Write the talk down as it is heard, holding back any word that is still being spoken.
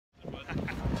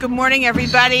Good morning,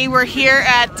 everybody. We're here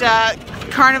at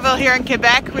Carnival here in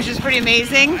Quebec, which is pretty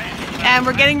amazing. And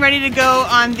we're getting ready to go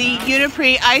on the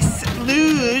Ice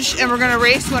Luge, and we're going to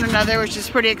race one another, which is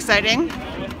pretty exciting.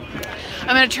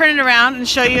 I'm going to turn it around and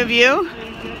show you a view.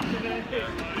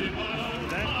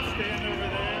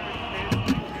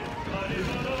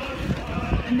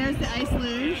 And there's the Ice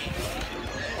Luge.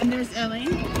 And there's Ellie.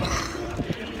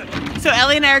 So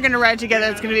Ellie and I are going to ride together.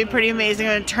 It's going to be pretty amazing.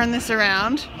 I'm going to turn this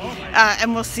around,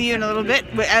 and we'll see you in a little bit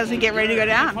as we get ready to go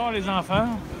down. Les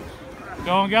enfants.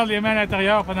 On garde les mains à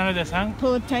l'intérieur pendant la descente.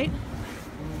 Pull it tight.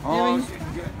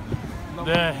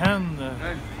 The hand.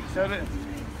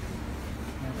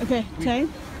 Okay, tight.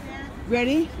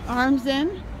 Ready? Arms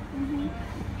in.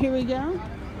 Here we go.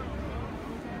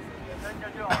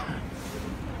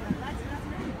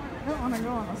 I don't want to go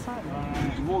on the side.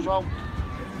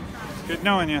 Good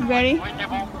knowing you. Ready?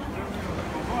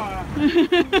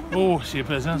 Oh, c'est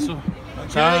pesant ça.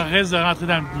 Ça risque de rentrer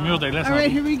dans le mur de glace. All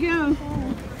right, here we go.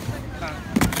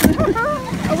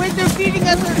 Oh wait, they're feeding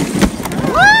us.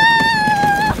 Woo!